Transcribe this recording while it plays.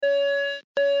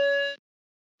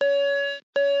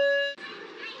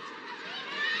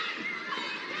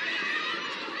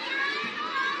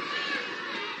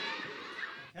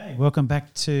Welcome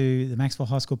back to the Maxwell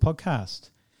High School podcast.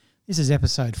 This is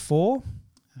episode 4,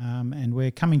 and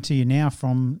we're coming to you now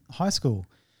from high school.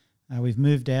 We've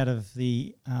moved out of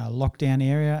the lockdown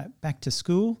area back to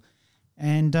school,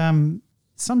 and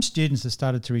some students have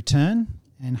started to return,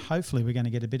 and hopefully we're going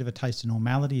to get a bit of a taste of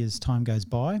normality as time goes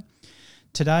by.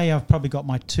 Today I've probably got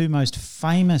my 2 most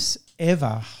famous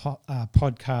ever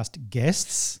podcast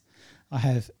guests. I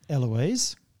have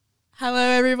Eloise. Hello,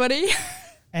 everybody.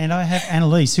 And I have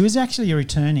Annalise, who is actually a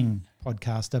returning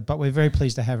podcaster, but we're very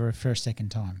pleased to have her for a second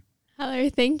time. Hello,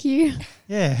 thank you.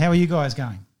 Yeah, how are you guys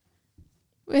going?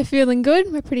 We're feeling good.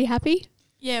 We're pretty happy.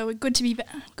 Yeah, we're good to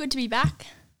be back.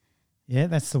 Yeah,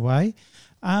 that's the way.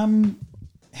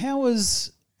 How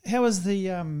was the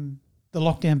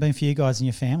lockdown been for you guys and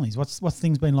your families? What's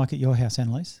things been like at your house,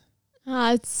 Annalise?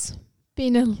 It's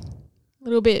been a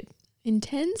little bit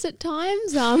intense at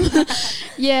times.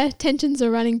 Yeah, tensions are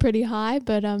running pretty high,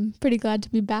 but I'm pretty glad to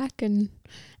be back and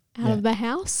out of the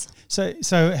house.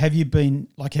 So have you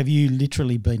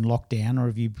literally been locked down, or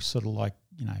have you sort of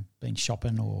been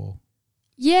shopping or?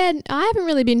 Yeah, I haven't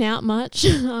really been out much.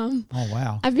 Oh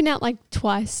wow! I've been out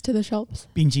twice to the shops.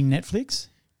 Binging Netflix?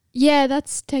 Yeah,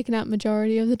 that's taken up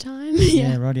majority of the time.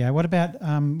 Yeah, rightio. What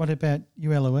about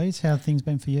you, Eloise? How have things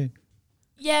been for you?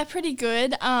 Yeah, pretty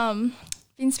good.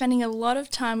 Been spending a lot of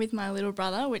time with my little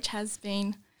brother, which has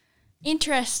been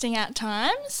interesting at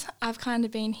times. I've kind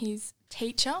of been his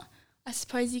teacher, I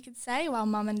suppose you could say, while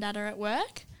mum and dad are at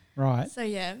work. Right. So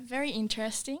yeah, very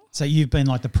interesting. So you've been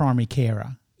like the primary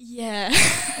carer. Yeah.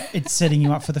 It's setting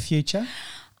you up for the future?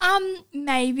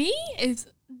 Maybe. It's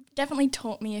definitely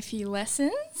taught me a few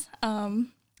lessons.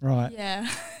 Right. Yeah.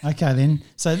 Okay then.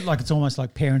 So it's almost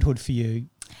like parenthood for you.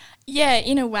 Yeah,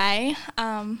 in a way.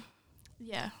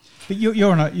 Yeah. But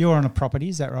you're on a property,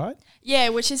 is that right? Yeah,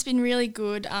 which has been really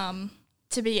good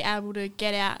to be able to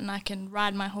get out and I can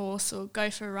ride my horse or go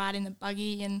for a ride in the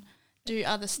buggy and do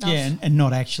other stuff. Yeah, and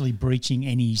not actually breaching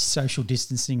any social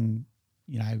distancing,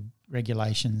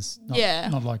 regulations.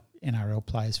 Not like NRL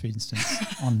players, for instance,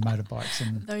 on motorbikes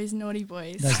and those naughty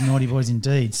boys. Those naughty boys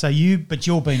indeed. So you've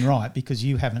been right because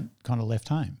you haven't kind of left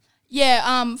home.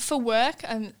 Yeah, for work.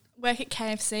 Work at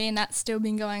KFC and that's still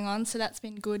been going on, so that's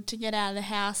been good to get out of the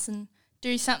house and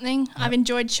do something. Yep. I've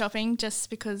enjoyed shopping just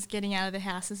because getting out of the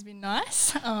house has been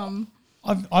nice.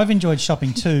 I've enjoyed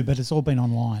shopping too, but it's all been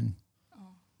online.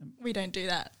 Oh, we don't do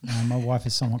that. No, my wife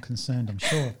is somewhat concerned, I'm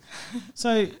sure.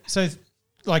 So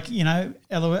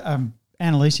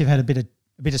Annalise, you've had a bit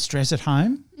of stress at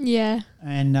home. Yeah.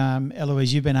 And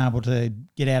Eloise, you've been able to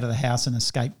get out of the house and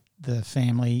escape the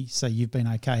family, so you've been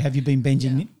okay. Have you been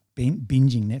binging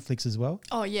Netflix as well?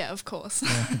 Oh, yeah, of course. Yeah,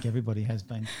 I think everybody has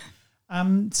been.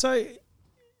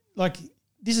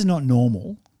 This is not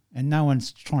normal and no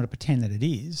one's trying to pretend that it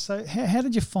is. So how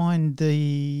did you find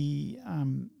the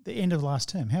end of last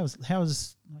term? How was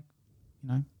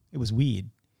it was weird.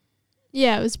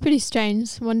 Yeah, it was pretty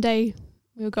strange. One day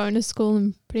we were going to school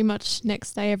and pretty much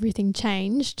next day everything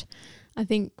changed. I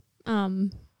think,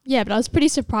 but I was pretty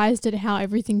surprised at how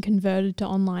everything converted to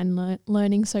online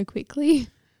learning so quickly.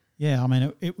 Yeah, I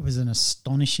mean, it was an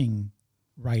astonishing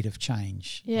rate of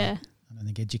change. Yeah. I don't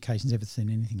think education's ever seen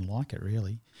anything like it,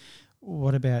 really.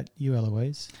 What about you,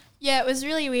 Eloise? Yeah, it was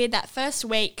really weird. That first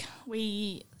week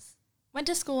we went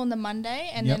to school on the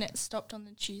Monday and then it stopped on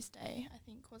the Tuesday, I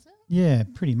think, was it? Yeah,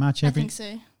 pretty much. I think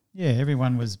so. Yeah,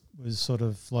 everyone was sort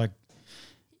of like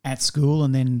at school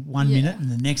and then one minute and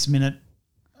the next minute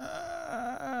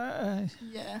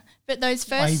yeah, but those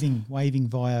first waving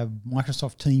via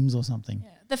Microsoft Teams or something.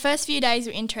 Yeah. The first few days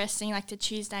were interesting, like the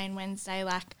Tuesday and Wednesday.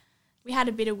 We had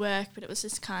a bit of work, but it was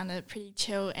just kind of pretty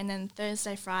chill. And then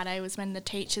Thursday, Friday was when the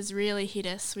teachers really hit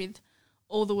us with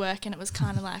all the work, and it was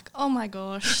kind of like, oh my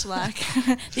gosh,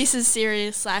 this is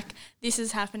serious, this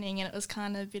is happening, and it was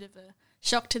kind of a bit of a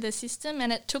shock to the system.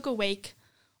 And it took a week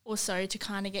or so to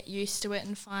kind of get used to it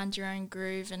and find your own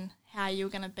groove and how you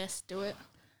were going to best do it.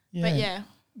 Yeah. But yeah.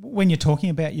 When you're talking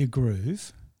about your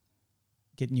groove,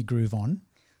 getting your groove on,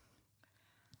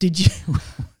 did you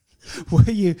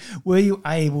were you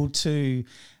able to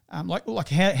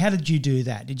how did you do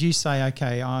that? Did you say,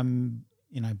 okay, I'm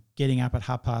getting up at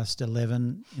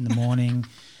 11:30 in the morning,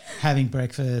 having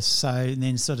breakfast, and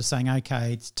then sort of saying,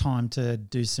 okay, it's time to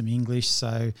do some English,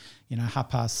 so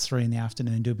 3:30 in the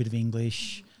afternoon, do a bit of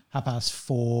English,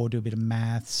 4:30, do a bit of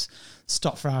maths,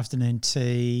 stop for afternoon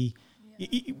tea.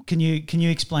 Yeah. Can you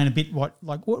explain a bit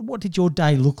what did your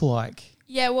day look like?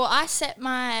 Yeah, well, I set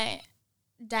my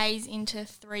days into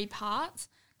 3 parts.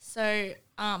 So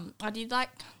I did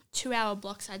 2-hour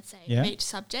blocks, I'd say, of each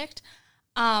subject.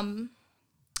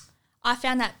 I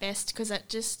found that best because it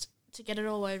just to get it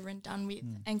all over and done with,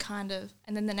 and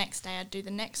then the next day I'd do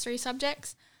the next 3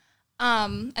 subjects.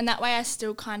 And that way I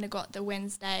still kind of got the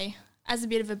Wednesday as a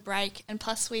bit of a break, and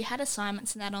plus we had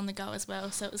assignments and that on the go as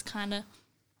well, so it was kind of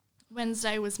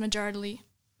Wednesday was majority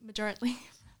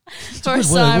for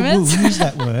assignments. We'll use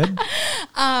that word.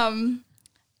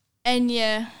 And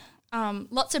yeah,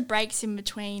 lots of breaks in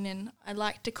between, and I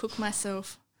like to cook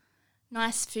myself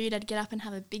nice food. I'd get up and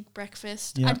have a big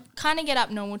breakfast. Yep. I'd kind of get up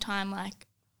normal time, like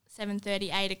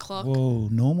 7:30, 8 o'clock. Whoa,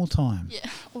 normal time. Yeah.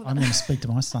 I'm going to speak to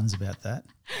my sons about that.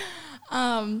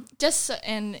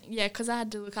 Because I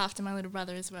had to look after my little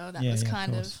brother as well. That was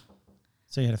kind of.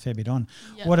 So you had a fair bit on.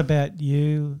 Yep. What about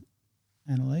you,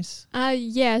 Annalise?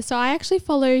 So I actually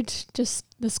followed just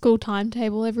the school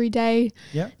timetable every day.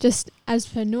 Yep. Just as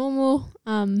per normal.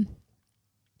 And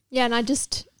I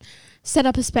just set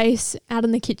up a space out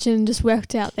in the kitchen and just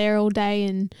worked out there all day,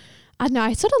 and I don't know,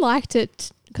 I sort of liked it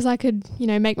because I could,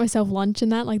 make myself lunch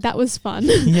and that. Like, that was fun.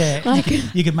 Yeah. Like,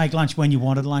 you could make lunch when you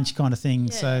wanted lunch kind of thing.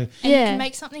 Yeah. So and you can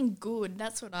make something good.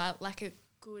 That's what I like, a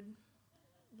good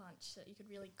lunch that you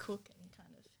could really cook and kind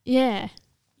of. Yeah.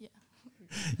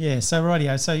 Yeah, so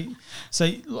rightio. So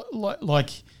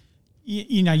like,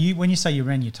 you when you say you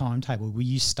ran your timetable, were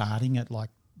you starting at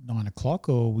like 9 o'clock,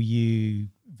 or were you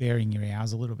varying your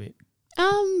hours a little bit?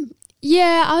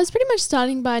 Yeah, I was pretty much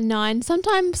starting by 9.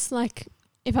 Sometimes, like,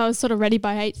 if I was sort of ready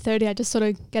by 8:30, I just sort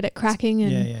of get it cracking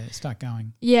and start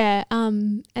going. Yeah,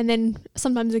 and then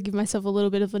sometimes I give myself a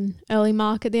little bit of an early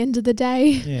mark at the end of the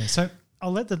day. Yeah, so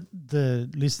I'll let the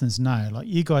listeners know, like,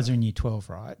 you guys are in year 12,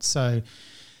 right? So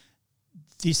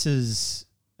this is,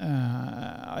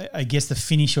 I guess, the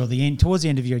finish or the end, towards the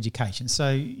end of your education.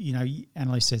 So,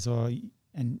 Annalise says,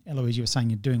 and Eloise, you were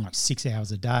saying you're doing like 6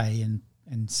 hours a day, and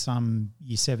some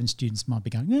year 7 students might be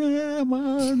going,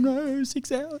 no,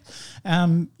 6 hours.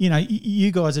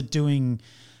 You guys are doing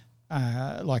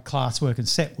like classwork and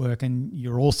set work, and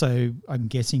you're also, I'm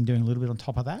guessing, doing a little bit on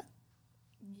top of that.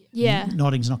 Yeah.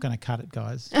 Nodding's not going to cut it,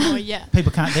 guys. Oh yeah.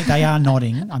 People can't. They are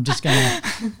nodding. I'm just going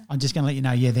to let you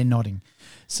know. Yeah, they're nodding.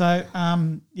 So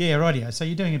rightio. So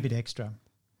you're doing a bit extra.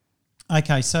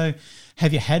 Okay. So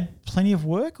have you had plenty of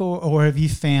work, or have you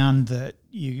found that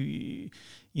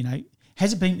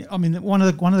has it been? I mean, one of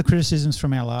the criticisms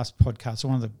from our last podcast, or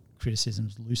one of the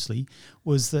criticisms loosely,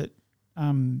 was that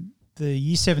the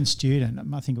year 7 student,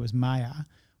 I think it was Maya,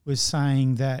 was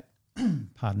saying that.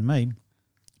 Pardon me.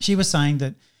 She was saying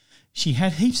that she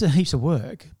had heaps of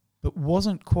work, but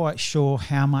wasn't quite sure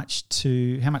how much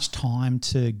time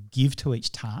to give to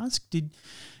each task.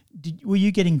 Were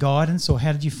you getting guidance, or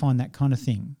how did you find that kind of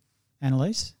thing,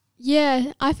 Annalise?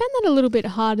 Yeah, I found that a little bit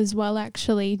hard as well,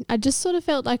 actually. I just sort of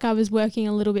felt like I was working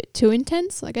a little bit too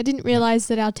intense. Like, I didn't realise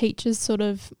that our teachers sort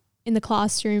of in the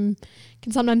classroom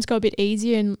can sometimes go a bit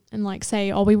easier and like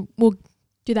say, we'll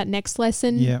do that next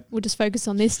lesson. Yeah. We'll just focus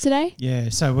on this today. Yeah.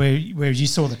 So whereas you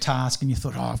saw the task and you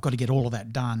thought, I've got to get all of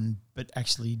that done, but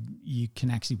actually you can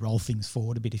actually roll things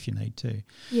forward a bit if you need to.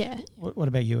 Yeah. What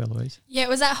about you, Eloise? Yeah, it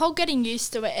was that whole getting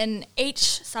used to it, and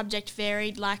each subject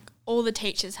varied. Like, all the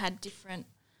teachers had different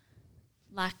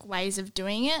like ways of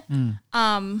doing it.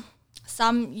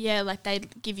 Some, like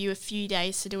they'd give you a few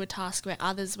days to do a task, where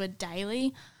others were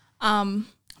daily.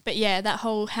 But yeah, that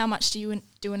whole how much do you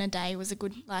do in a day was a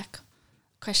good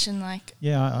question. I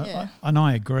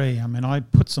agree. I mean, I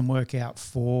put some work out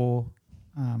for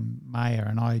Maya,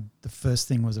 and the first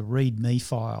thing was a README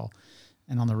file,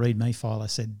 and on the README file I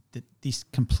said that this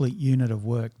complete unit of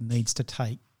work needs to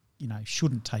take,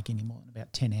 shouldn't take any more than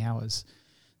about 10 hours.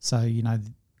 So,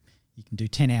 you can do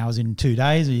 10 hours in 2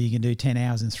 days, or you can do 10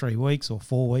 hours in 3 weeks or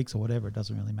 4 weeks or whatever. It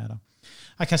doesn't really matter.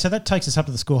 Okay, so that takes us up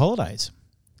to the school holidays.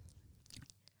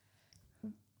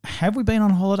 Have we been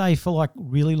on holiday for like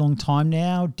really long time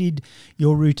now? Did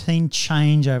your routine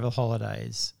change over the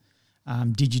holidays?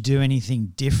 Did you do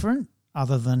anything different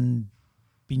other than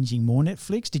binging more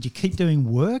Netflix? Did you keep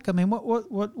doing work? I mean,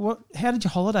 how did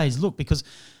your holidays look? Because,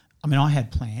 I mean, I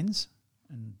had plans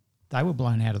and they were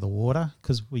blown out of the water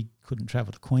because we couldn't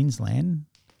travel to Queensland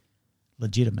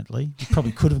legitimately. We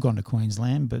probably could have gone to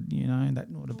Queensland, but, that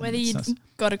would have been... Whether you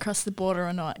got across the border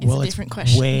or not is a different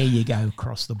question. Where you go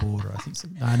across the border, I think. So.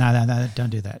 No,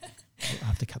 don't do that. I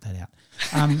have to cut that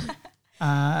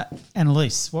out.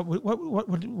 Annalise,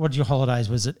 what did your holidays?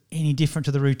 Was it any different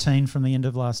to the routine from the end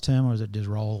of last term, or was it just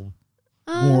roll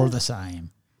more of the same?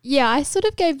 Yeah, I sort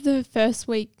of gave the first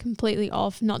week completely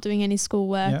off, not doing any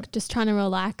schoolwork, just trying to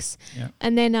relax. Yep.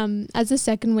 And then as the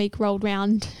second week rolled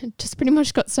round, just pretty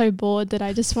much got so bored that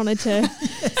I just wanted to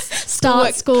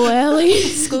start school early.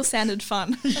 School sounded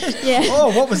fun. Yeah.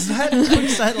 Oh, what was that?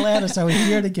 Say it louder so we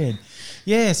hear it again.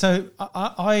 Yeah, so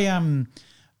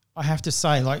I have to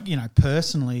say, like, you know,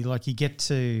 personally, like you get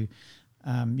to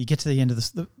the end of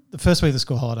the first week of the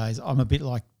school holidays, I'm a bit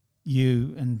like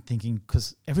you and thinking,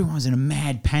 because everyone was in a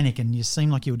mad panic and you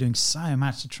seemed like you were doing so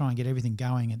much to try and get everything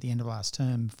going at the end of last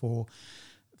term for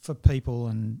people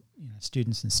and, you know,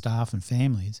 students and staff and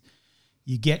families.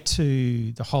 You get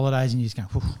to the holidays and you just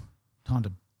go, time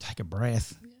to take a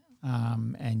breath,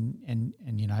 and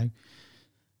you know,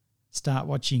 start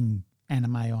watching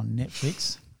anime on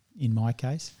Netflix in my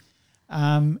case.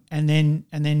 And then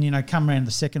you know, come around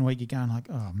the second week, you're going like,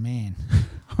 oh man,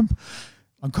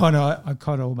 I'm kind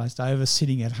of almost over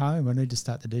sitting at home. I need to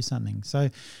start to do something. So,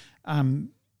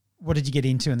 what did you get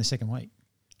into in the second week?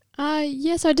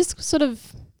 So I just sort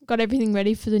of got everything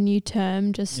ready for the new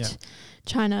term, just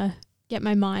trying to get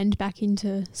my mind back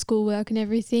into schoolwork and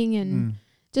everything, and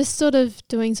just sort of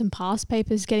doing some past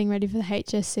papers, getting ready for the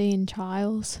HSC and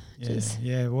trials.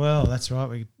 Yeah, well, that's right.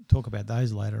 We talk about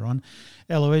those later on.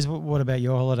 Eloise, what about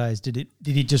your holidays? Did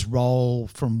it just roll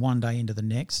from one day into the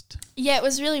next? Yeah, it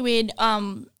was really weird.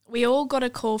 We all got a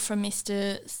call from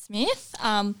Mr. Smith,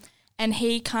 and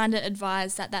he kind of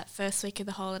advised that first week of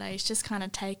the holidays, just kind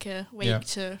of take a week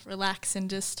to relax and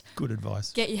just good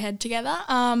advice, get your head together,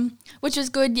 which was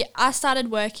good. Yeah, I started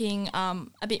working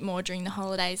a bit more during the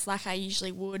holidays like I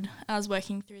usually would. I was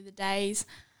working through the days.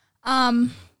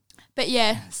 But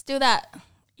yeah, still that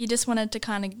you just wanted to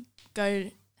kind of go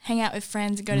hang out with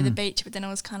friends and go to the beach, but then I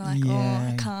was kind of like,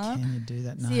 I can't. Can you do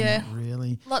that? No, So yeah, not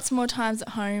really. Lots more times at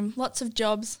home, lots of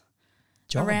jobs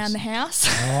around the house.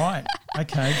 All right.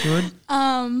 Okay, good.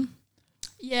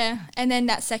 Yeah, and then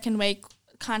that second week,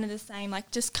 kind of the same,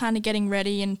 like just kind of getting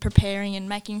ready and preparing and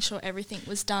making sure everything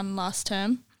was done last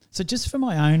term. So just for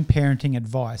my own parenting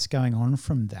advice going on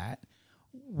from that,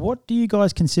 what do you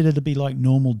guys consider to be like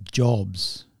normal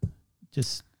jobs?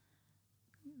 Just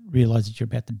realise that you're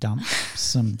about to dump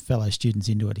some fellow students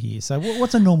into it here. So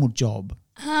what's a normal job?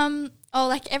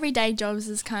 Like everyday jobs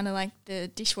is kind of like the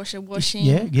dishwasher washing.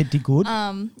 Yeah, did good.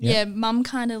 Yeah, Mum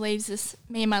kind of leaves us,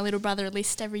 me and my little brother, a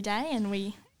list every day, and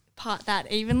we part that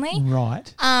evenly.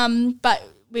 Right. But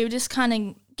we were just kind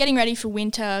of getting ready for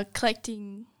winter,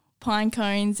 collecting pine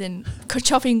cones and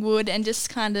chopping wood, and just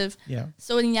kind of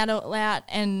sorting that all out.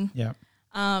 And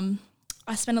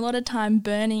I spent a lot of time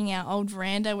burning our old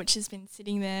veranda, which has been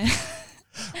sitting there.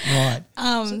 Right.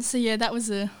 So yeah, that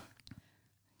was a.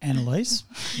 Annalise,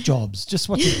 jobs. Just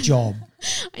what's a job?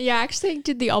 Yeah, I actually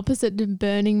did the opposite to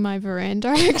burning my veranda.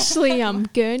 I actually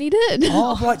gurneyed it.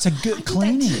 Oh, right, so good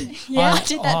cleaning. I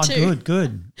did that too.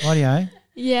 Good. Rightio.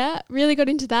 Yeah, really got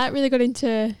into that. Really got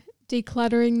into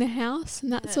decluttering the house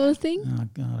and that sort of thing. Oh,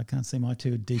 God, I can't see my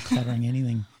two decluttering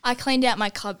anything. I cleaned out my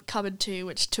cupboard too,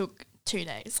 which took 2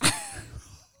 days.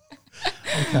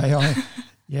 Okay.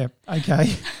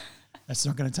 Okay. That's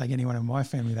not going to take anyone in my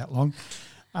family that long.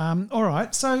 All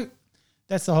right, so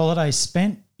that's the holidays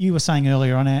spent. You were saying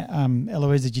earlier on,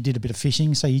 Eloise, that you did a bit of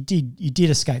fishing, so you did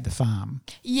escape the farm.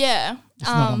 Yeah,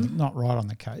 just not right on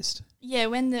the coast. Yeah,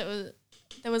 when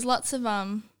there was lots of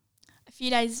a few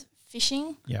days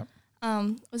fishing. Yeah,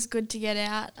 it was good to get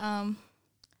out.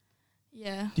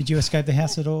 Yeah. Did you escape the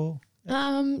house at all?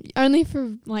 Only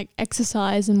for like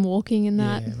exercise and walking and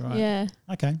that. Yeah, right. Yeah.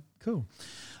 Okay, cool.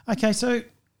 Okay, so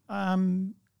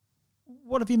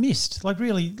what have you missed? Like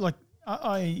really, like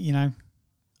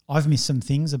I've missed some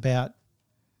things about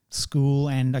school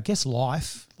and I guess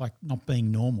life, like not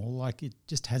being normal. Like it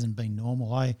just hasn't been normal.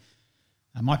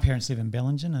 My parents live in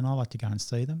Bellingen and I like to go and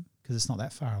see them because it's not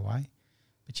that far away.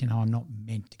 But, I'm not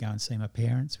meant to go and see my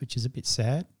parents, which is a bit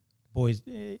sad. Boys,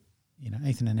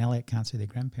 Ethan and Elliot can't see their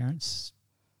grandparents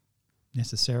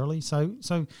necessarily. So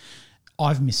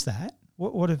I've missed that.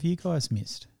 What have you guys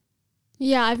missed?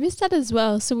 Yeah, I've missed that as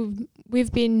well. So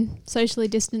we've been socially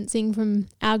distancing from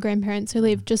our grandparents who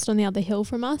live just on the other hill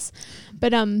from us.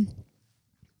 But, and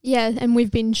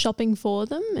we've been shopping for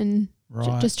them and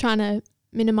just trying to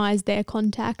minimise their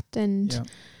contact. And,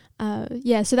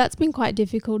 so that's been quite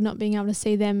difficult, not being able to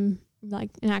see them and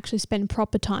actually spend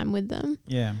proper time with them.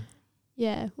 Yeah.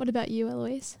 Yeah. What about you,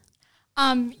 Eloise?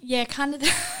 Kind of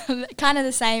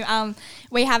the same.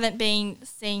 We haven't been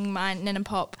seeing my Nan and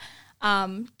Pop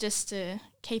just to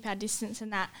keep our distance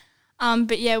and that.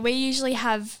 But yeah, we usually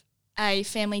have a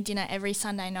family dinner every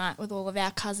Sunday night with all of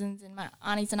our cousins and my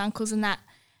aunties and uncles and that.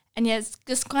 And yeah, it's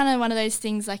just kind of one of those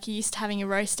things like you're used to having a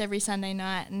roast every Sunday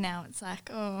night and now it's like,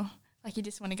 you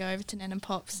just want to go over to Nan and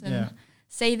Pop's and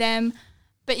see them.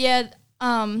 But yeah,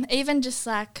 even just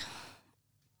like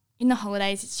in the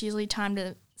holidays, it's usually time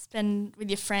to spend with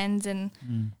your friends and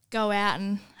go out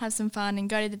and have some fun and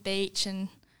go to the beach and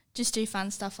just do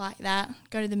fun stuff like that.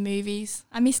 Go to the movies.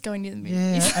 I miss going to the movies.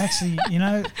 Yeah, actually,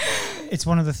 it's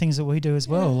one of the things that we do as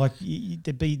well. Like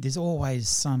there's always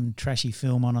some trashy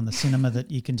film on the cinema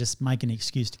that you can just make an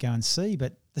excuse to go and see.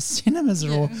 But the cinemas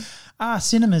are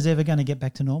cinemas ever going to get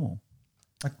back to normal?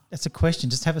 Like, that's a question.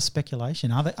 Just have a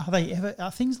speculation.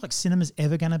 Are things like cinemas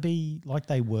ever going to be like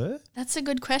they were? That's a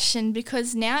good question,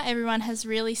 because now everyone has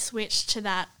really switched to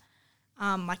that,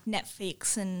 like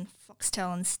Netflix and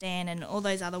Foxtel and Stan and all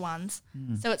those other ones.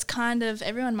 So it's kind of,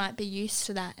 everyone might be used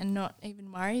to that and not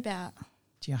even worry about.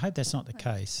 Gee, I hope that's not the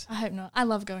case. I hope not. I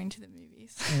love going to the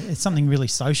movies. It's something really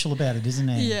social about it, isn't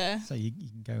there? Yeah. So you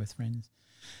can go with friends.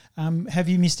 Have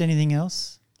you missed anything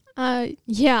else?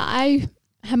 Yeah, I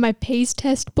had my P's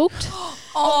test booked.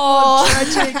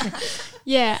 Tragic.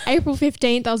 Yeah, April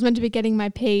 15th, I was meant to be getting my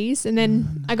P's, and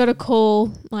then I got a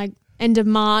call like end of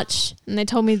March, and they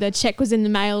told me the check was in the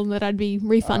mail and that I'd be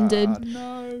refunded,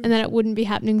 and that it wouldn't be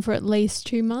happening for at least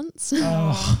 2 months.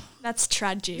 Oh, that's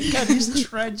tragic. that is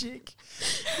tragic.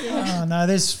 Oh, no,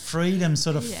 there's freedom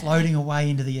sort of floating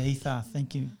away into the ether.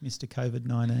 Thank you, Mr.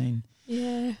 COVID-19.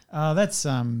 Yeah. That's,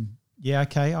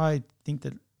 okay. I think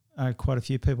that quite a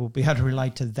few people will be able to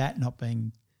relate to that not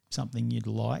being something you'd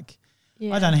like.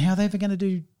 Yeah. I don't know how they're ever going to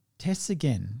do tests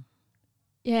again.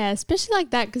 Yeah, especially like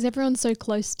that, because everyone's so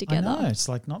close together. I know. It's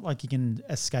like not like you can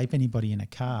escape anybody in a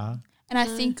car. And I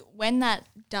think when that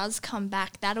does come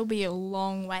back, that'll be a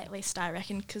long wait list, I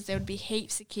reckon, because there would be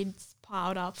heaps of kids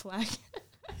piled up. Like,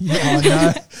 yeah, I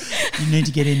know. You need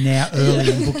to get in now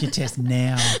early and book your test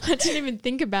now. I didn't even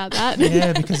think about that.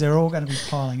 Yeah, because they're all going to be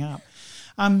piling up.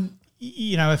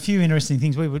 A few interesting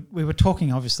things. We were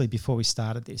talking obviously before we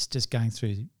started this, just going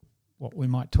through what we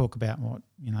might talk about and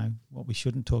what we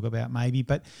shouldn't talk about maybe.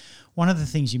 But one of the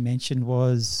things you mentioned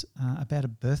was about a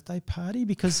birthday party,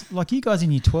 because like you guys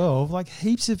in year 12, like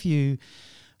heaps of you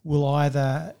will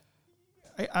either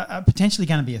are potentially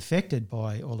going to be affected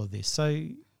by all of this. So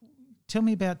tell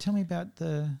me about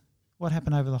what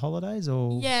happened over the holidays.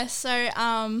 Or so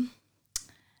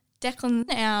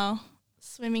Declan, our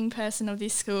swimming person of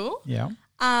this school,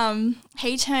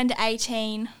 he turned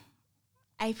 18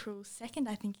 April 2nd,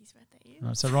 I think his birthday is.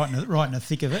 Right, so right in the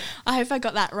thick of it. I hope I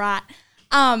got that right.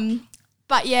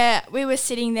 But yeah, we were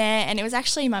sitting there, and it was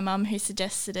actually my mum who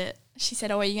suggested it. She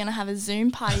said, are you going to have a Zoom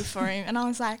party for him? And I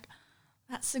was like,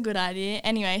 that's a good idea.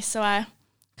 Anyway, so I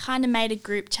kind of made a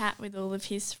group chat with all of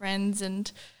his friends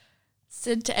and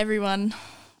said to everyone,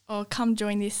 come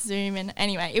join this Zoom. And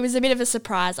anyway, it was a bit of a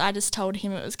surprise. I just told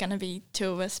him it was going to be 2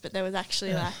 of us, but there was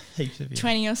actually like heaps of you.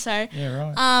 20 or so. Yeah,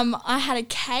 right. I had a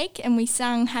cake and we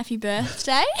sang happy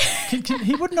birthday.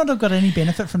 He would not have got any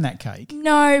benefit from that cake.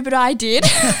 No, but I did.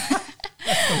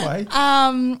 That's the way.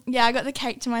 I got the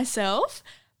cake to myself.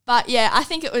 But yeah, I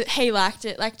think he liked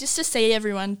it, like just to see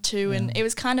everyone too. And it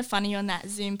was kind of funny on that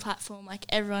Zoom platform, like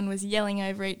everyone was yelling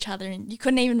over each other and you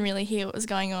couldn't even really hear what was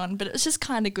going on. But it was just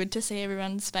kind of good to see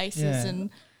everyone's faces and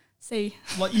see.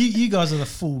 Like you guys are the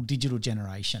full digital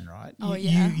generation, right? Oh,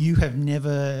 yeah. You have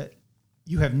never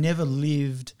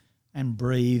lived and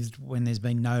breathed when there's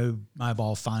been no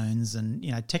mobile phones, and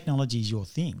technology is your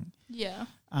thing. Yeah.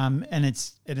 And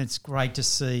it's great to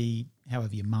see.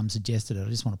 However, your mum suggested it. I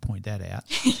just want to point that out.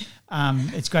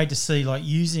 It's great to see like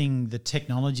using the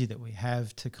technology that we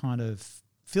have to kind of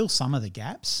fill some of the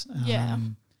gaps.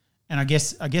 And I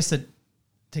guess that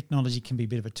technology can be a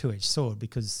bit of a two-edged sword,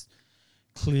 because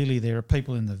clearly there are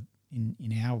people in the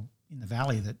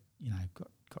valley that got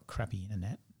crappy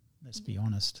internet. Let's be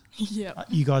honest. Yeah.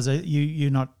 You guys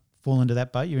you're not fall into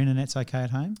that boat. Your internet's okay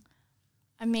at home?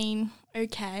 I mean,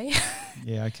 okay.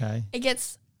 Yeah, okay.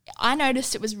 I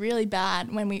noticed it was really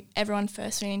bad when everyone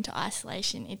first went into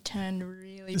isolation. It turned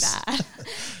really bad.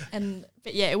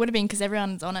 But it would have been because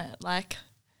everyone's on it. Like,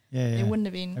 it wouldn't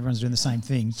have been. Everyone's doing the same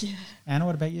thing. Yeah. Anna,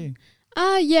 what about you?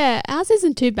 Ours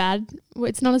isn't too bad. Well,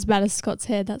 it's not as bad as Scott's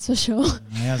Head, that's for sure.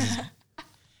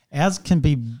 Ours can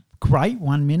be great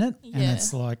 1 minute and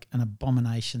it's like an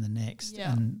abomination the next.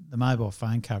 Yeah. And the mobile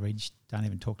phone coverage, don't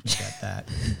even talk to me about that.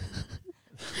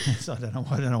 So I don't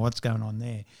know what's going on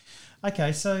there.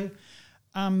 Okay, so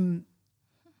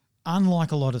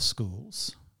unlike a lot of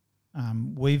schools,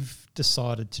 we've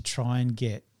decided to try and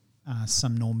get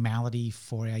some normality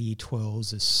for our Year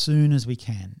 12s as soon as we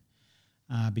can,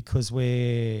 because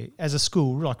we're, as a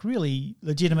school, like really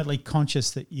legitimately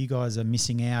conscious that you guys are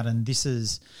missing out, and this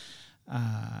is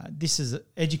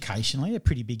educationally a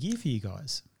pretty big year for you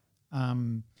guys.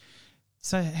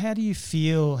 So how do you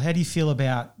feel? How do you feel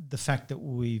about the fact that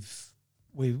we're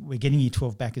getting Year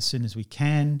 12 back as soon as we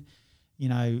can?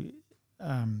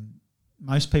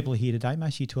 Most people are here today.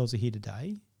 Most Year 12s are here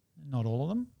today. Not all of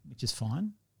them, which is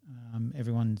fine.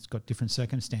 Everyone's got different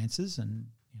circumstances, and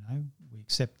we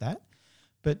accept that.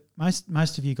 but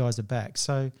most of you guys are back.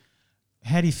 So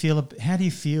how do you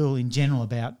feel in general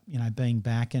about, being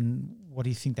back, and what do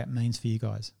you think that means for you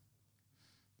guys?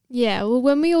 Yeah, well,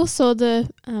 when we all saw the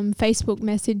Facebook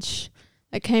message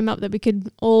that came up that we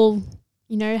could all,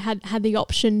 had the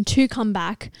option to come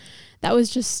back, that was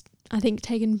just, I think,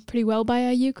 taken pretty well by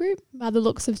our year group by the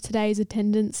looks of today's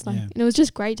attendance. And it was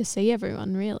just great to see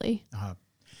everyone, really.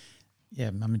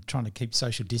 Yeah, trying to keep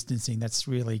social distancing, that's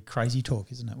really crazy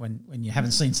talk, isn't it, when you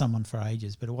haven't seen someone for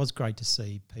ages, but it was great to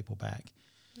see people back.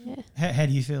 Yeah. How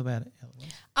do you feel about it,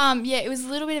 Eloise? Yeah, it was a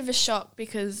little bit of a shock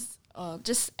because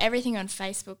just everything on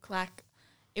Facebook, like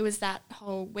it was that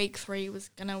whole week 3 was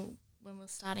when we were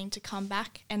starting to come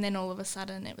back, and then all of a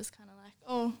sudden it was kind of like,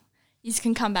 oh, you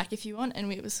can come back if you want, and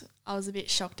I was a bit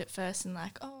shocked at first and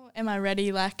like, oh, am I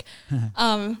ready? Like,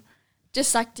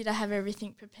 just like, did I have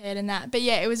everything prepared and that? But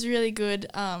yeah, it was really good.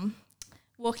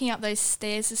 Walking up those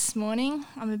stairs this morning,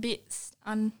 I'm a bit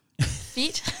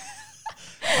unfit.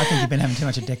 I think you've been having too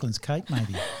much of Declan's cake,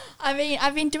 maybe. I mean,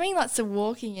 I've been doing lots of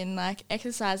walking and like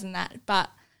exercise and that, but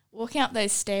walking up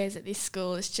those stairs at this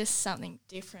school is just something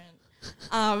different.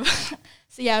 So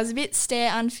yeah, I was a bit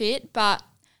stair unfit, but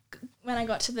when I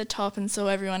got to the top and saw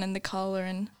everyone in the cola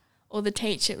and all the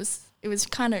teach, it was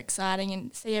kind of exciting,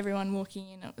 and see everyone walking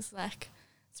in. It was like,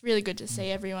 it's really good to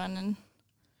see everyone. And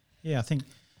yeah, I think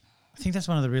that's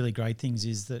one of the really great things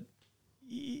is that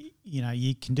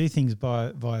you can do things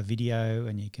via video,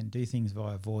 and you can do things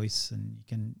via voice, and you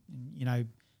can,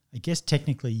 I guess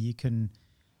technically you can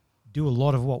do a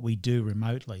lot of what we do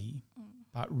remotely,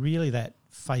 but really that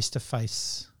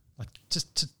face-to-face, like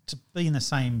just to be in the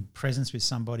same presence with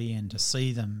somebody and to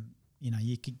see them,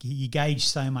 you gauge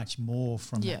so much more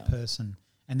from that person.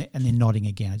 And they're nodding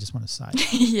again, I just want to say.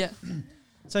 Yeah.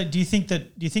 So do you think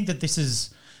that this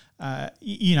is,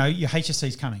 your HSC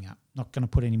is coming up? Not going to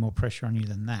put any more pressure on you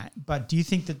than that. But do you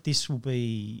think that this will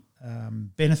be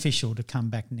beneficial to come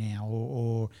back now,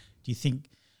 or do you think,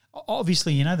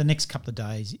 obviously, the next couple of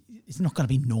days, it's not going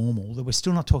to be normal. We're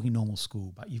still not talking normal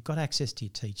school, but you've got access to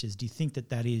your teachers. Do you think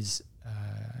that is,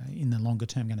 in the longer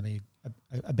term, going to be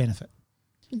a benefit?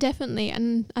 Definitely,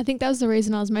 and I think that was the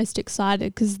reason I was most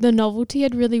excited, because the novelty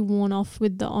had really worn off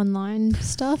with the online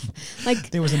stuff. Like,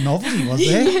 there was a novelty, was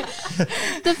there?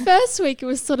 The first week it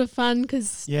was sort of fun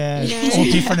because all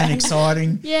different and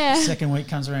exciting. Yeah. The second week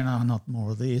comes around, oh, not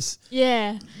more of this.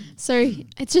 Yeah, so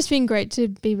it's just been great to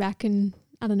be back and,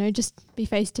 I don't know, just be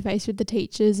face to face with the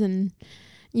teachers, and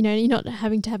you're not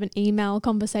having to have an email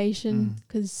conversation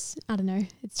because I don't know,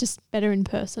 it's just better in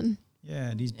person.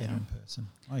 Yeah, it is better in person.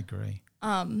 I agree.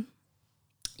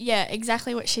 Yeah,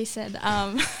 exactly what she said.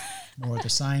 More of the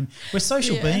same. We're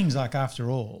social beings, like, after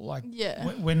all. Like,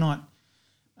 we're not,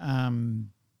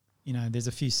 there's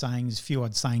a few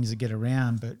odd sayings that get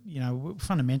around, but,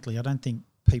 fundamentally I don't think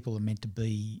people are meant to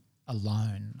be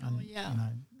alone.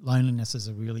 Loneliness is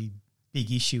a really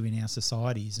big issue in our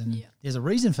societies, and there's a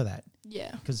reason for that.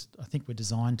 Yeah. Because I think we're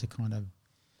designed to kind of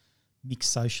mix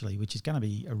socially, which is going to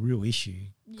be a real issue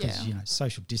because,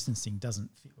 social distancing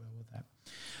doesn't fit well with that.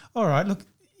 All right, look,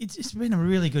 it's been a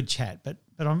really good chat, but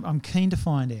I'm keen to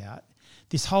find out.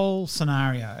 This whole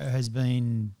scenario has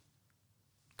been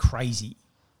crazy.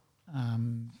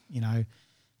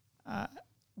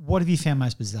 What have you found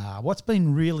most bizarre? What's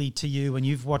been really, to you, when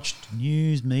you've watched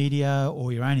news, media,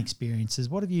 or your own experiences,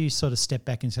 what have you sort of stepped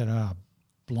back and said, oh,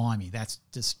 blimey, that's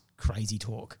just crazy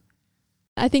talk?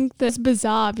 I think that's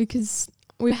bizarre because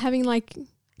we're having like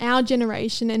our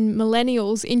generation and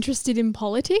millennials interested in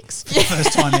politics. For the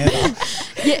first time ever.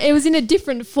 Yeah, it was in a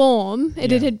different form.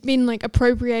 It had been like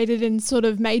appropriated and sort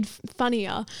of made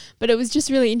funnier, but it was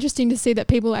just really interesting to see that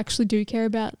people actually do care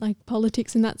about like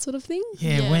politics and that sort of thing.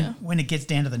 Yeah. When it gets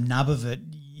down to the nub of it,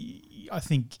 I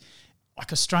think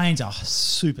like Australians are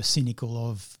super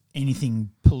cynical of anything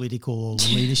political or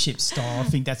leadership style. I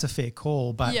think that's a fair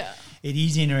call, but it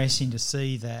is interesting to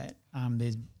see that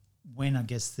when I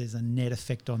guess there's a net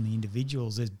effect on the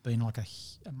individuals, there's been like a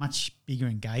much bigger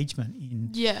engagement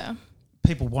in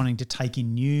people wanting to take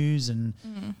in news and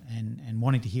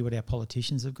wanting to hear what our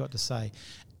politicians have got to say.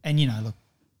 And, look,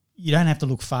 you don't have to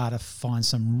look far to find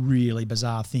some really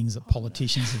bizarre things that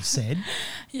politicians have said.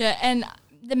 Yeah, and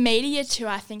the media too,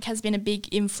 I think, has been a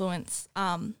big influence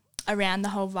around the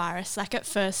whole virus. Like at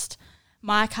first,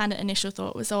 my kind of initial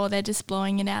thought was, oh, they're just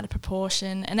blowing it out of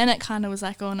proportion. And then it kind of was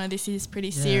like, oh, no, this is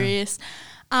pretty serious.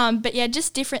 But yeah,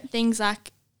 just different things.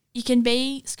 Like you can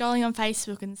be scrolling on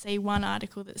Facebook and see one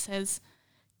article that says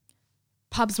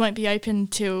pubs won't be open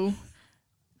till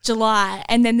July.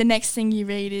 And then the next thing you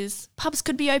read is pubs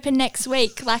could be open next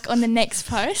week, like on the next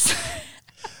post.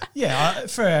 Yeah,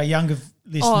 for our younger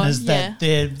listeners that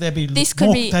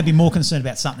they'd be more concerned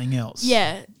about something else.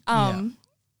 Yeah.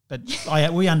 But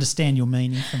we understand your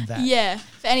meaning from that. Yeah,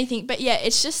 for anything. But yeah,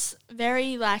 it's just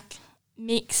very like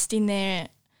mixed in there.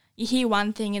 You hear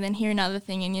one thing and then hear another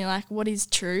thing and you're like, what is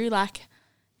true? Like,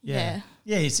 yeah.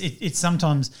 Yeah, it's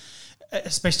sometimes,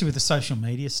 especially with the social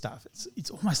media stuff, it's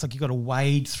almost like you've got to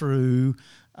wade through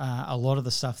a lot of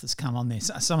the stuff that's come on there.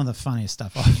 Some of the funniest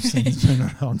stuff I've seen has been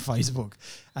on Facebook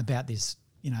about this,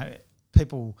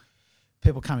 people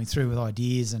coming through with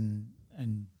ideas and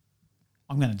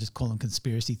I'm going to just call them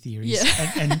conspiracy theories.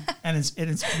 Yeah. And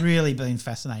it's really been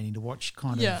fascinating to watch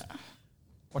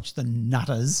watch the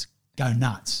nutters go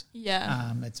nuts.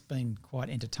 Yeah. It's been quite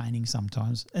entertaining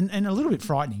sometimes and a little bit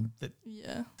frightening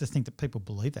to think that people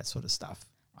believe that sort of stuff,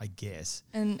 I guess.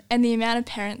 And the amount of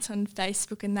parents on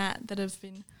Facebook and that have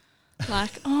been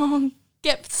like,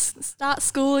 start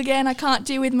school again, I can't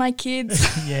deal with my kids.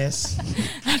 Yes.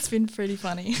 That's been pretty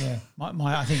funny. Yeah.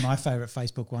 I think my favourite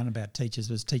Facebook one about teachers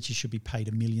was teachers should be paid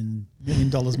 $1 million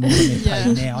more than they're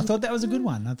paid now. I thought that was a good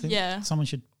one. I think someone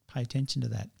should pay attention to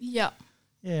that. Yeah.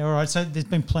 Yeah, all right. So there's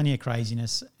been plenty of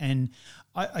craziness and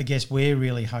I guess we're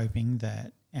really hoping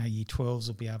that our Year 12s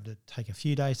will be able to take a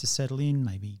few days to settle in,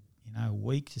 maybe, a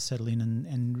week to settle in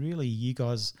and really you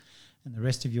guys and the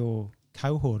rest of your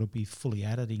cohort will be fully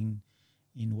at it in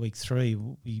week 3.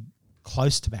 We'll be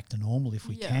close to back to normal if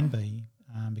we can be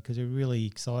because we're really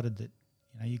excited that,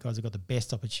 you guys have got the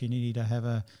best opportunity to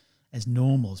have as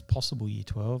normal as possible Year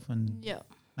 12 and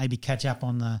maybe catch up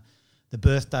on the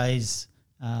birthdays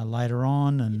later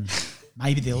on and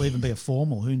maybe there'll even be a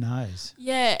formal, who knows.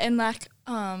 Yeah, and like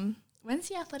when's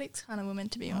the athletics carnival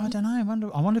meant to be on? I don't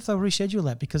know. I wonder if they'll reschedule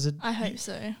that because I hope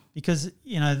so. Because,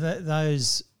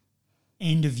 those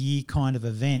end of year kind of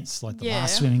events like the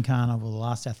last swimming carnival, the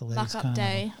last athletics Buck-up carnival.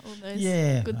 day, all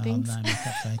those good things. No,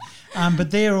 Buck-up day.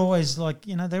 But they're always like,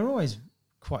 they're always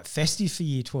quite festive for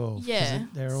Year 12. Yeah.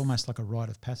 They're almost like a rite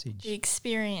of passage. The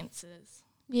experiences.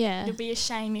 Yeah. It'd be a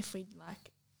shame if we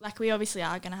like we obviously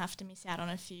are going to have to miss out on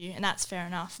a few and that's fair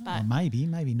enough. But maybe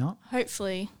not.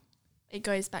 Hopefully it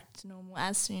goes back to normal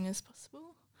as soon as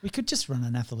possible. We could just run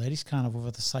an athletics carnival for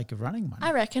the sake of running one.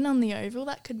 I reckon on the Oval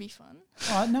that could be fun.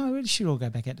 Oh, no, we should all go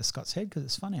back out to Scott's Head because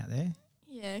it's fun out there.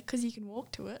 Yeah, because you can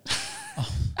walk to it.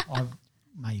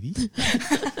 Maybe.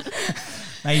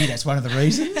 Maybe that's one of the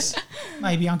reasons.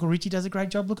 Maybe Uncle Richie does a great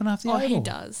job looking after the Oval. He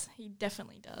does. He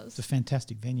definitely does. It's a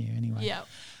fantastic venue anyway. Yeah.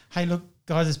 Hey, look,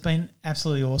 guys, it's been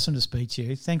absolutely awesome to speak to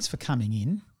you. Thanks for coming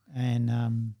in.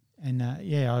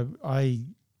 I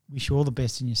wish you all the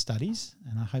best in your studies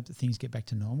and I hope that things get back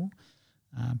to normal.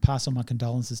 Pass on my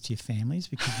condolences to your families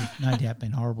because you've no doubt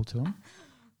been horrible to them.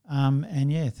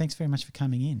 Thanks very much for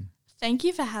coming in. Thank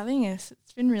you for having us.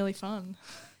 It's been really fun.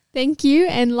 Thank you,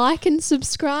 and like and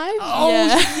subscribe. Oh,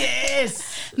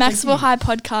 yes. Maxwell High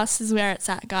Podcast is where it's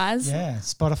at, guys. Yeah,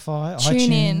 Spotify, Tune iTunes.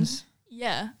 in.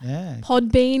 Yeah.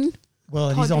 Podbean.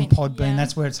 Well, it is on Podbean.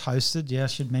 That's where it's hosted. Yeah, I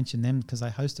should mention them because they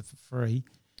host it for free.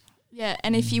 Yeah,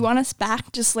 and if you want us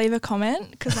back, just leave a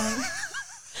comment because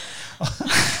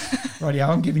Rightio,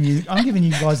 I'm giving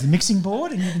you guys the mixing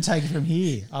board and you can take it from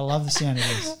here. I love the sound of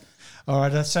this. All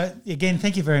right, so again,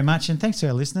 thank you very much and thanks to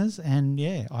our listeners and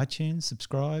iTunes,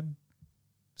 subscribe,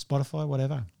 Spotify,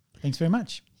 whatever. Thanks very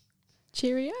much.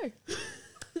 Cheerio.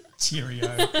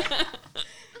 Cheerio.